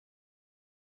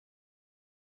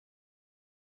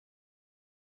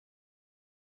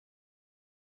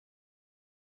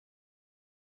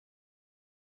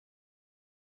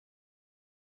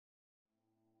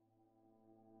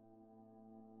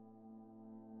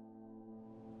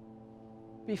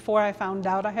Before I found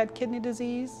out I had kidney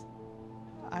disease,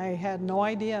 I had no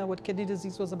idea what kidney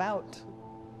disease was about.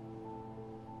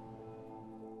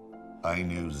 I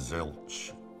knew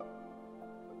zilch.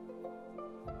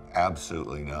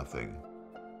 Absolutely nothing.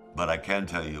 But I can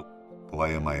tell you,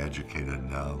 boy, am I educated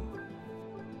now.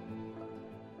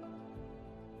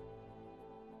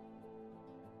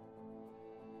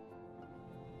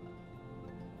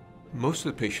 Most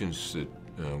of the patients that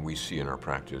we see in our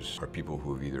practice are people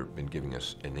who have either been giving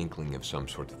us an inkling of some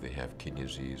sort that they have kidney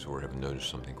disease or have noticed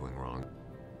something going wrong.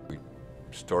 We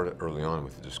started early on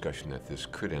with the discussion that this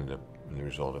could end up in the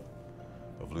result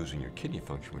of losing your kidney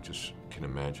function, which is, you can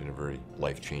imagine, a very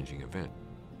life-changing event.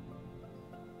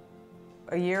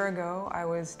 A year ago, I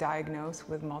was diagnosed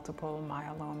with multiple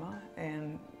myeloma,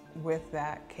 and with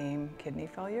that came kidney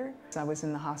failure. I was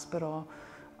in the hospital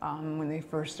when they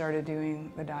first started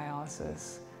doing the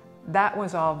dialysis. That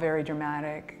was all very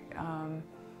dramatic,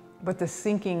 but the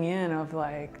sinking in of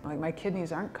like my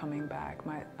kidneys aren't coming back.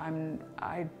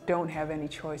 I don't have any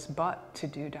choice but to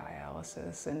do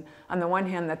dialysis. And on the one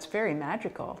hand, that's very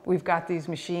magical. We've got these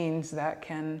machines that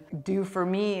can do for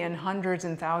me and hundreds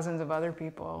and thousands of other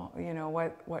people, you know,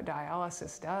 what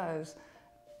dialysis does.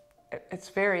 It's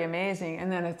very amazing.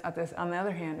 And then on the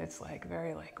other hand, it's like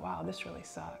very like, wow, this really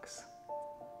sucks.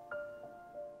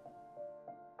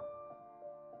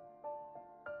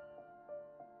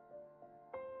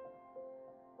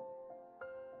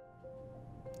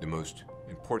 The most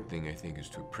important thing, I think, is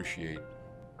to appreciate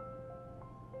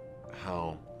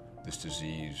how this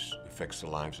disease affects the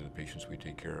lives of the patients we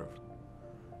take care of.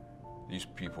 These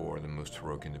people are the most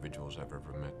heroic individuals I've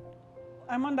ever met.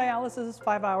 I'm on dialysis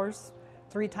 5 hours,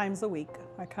 3 times a week.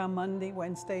 I come Monday,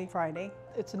 Wednesday, Friday.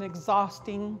 It's an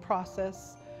exhausting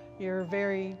process. You're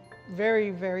very, very,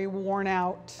 very worn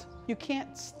out. You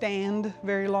can't stand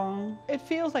very long. It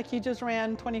feels like you just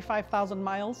ran 25,000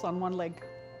 miles on one leg.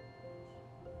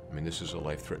 I mean, this is a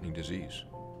life-threatening disease.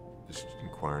 This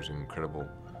requires an incredible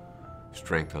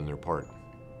strength on their part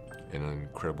and an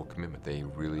incredible commitment.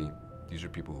 These are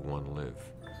people who want to live.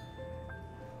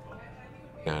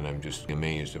 And I'm just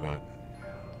amazed about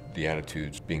the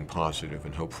attitudes, being positive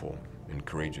and hopeful and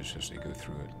courageous as they go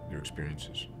through their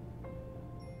experiences.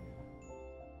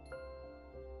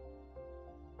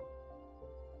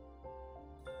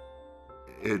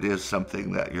 It is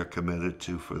something that you're committed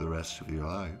to for the rest of your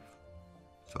life.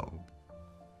 So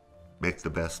make the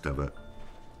best of it.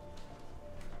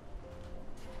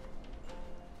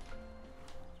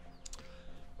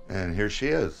 And here she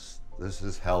is. This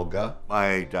is Helga.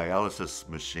 My dialysis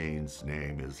machine's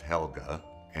name is Helga,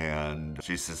 and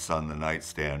she sits on the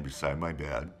nightstand beside my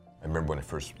bed. I remember when I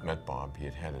first met Bob, he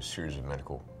had had a series of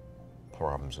medical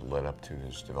problems that led up to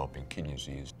his developing kidney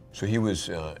disease. So he was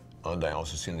on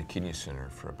dialysis in the kidney center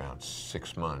for about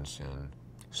 6 months and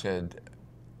said,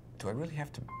 do I really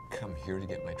have to come here to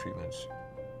get my treatments?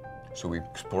 So we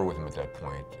explored with him at that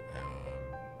point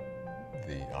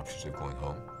the options of going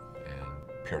home,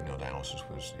 and peritoneal dialysis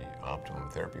was the optimum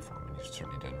therapy for him, and he's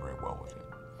certainly done very well with it.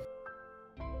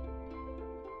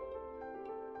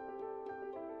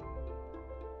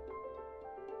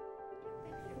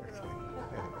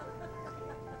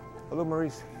 Hello,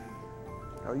 Maurice.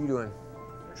 How are you doing?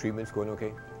 Treatment's going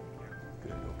okay?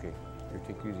 Good, okay. You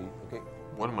take it easy, okay?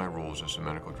 One of my roles as a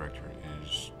medical director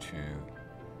is to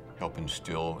help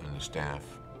instill in the staff,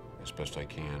 as best I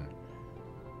can,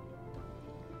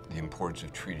 the importance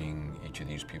of treating each of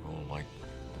these people like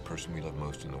the person we love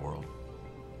most in the world.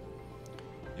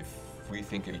 If we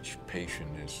think of each patient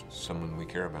as someone we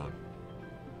care about,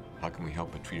 how can we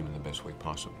help but treat them in the best way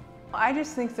possible? I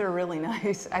just think they're really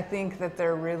nice. I think that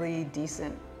they're really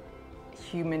decent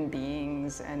human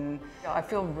beings, and I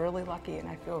feel really lucky and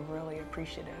I feel really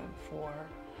appreciative for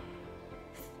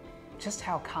just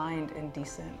how kind and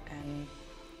decent and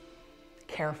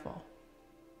careful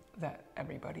that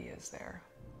everybody is there.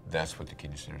 That's what the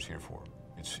Kidney Center is here for.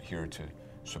 It's here to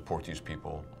support these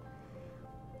people,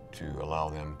 to allow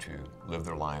them to live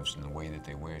their lives in the way that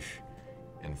they wish,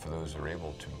 and for those that are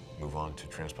able to move on to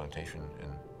transplantation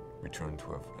and return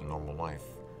to a normal life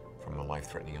from a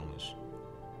life-threatening illness.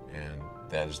 And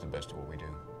that is the best of what we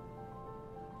do.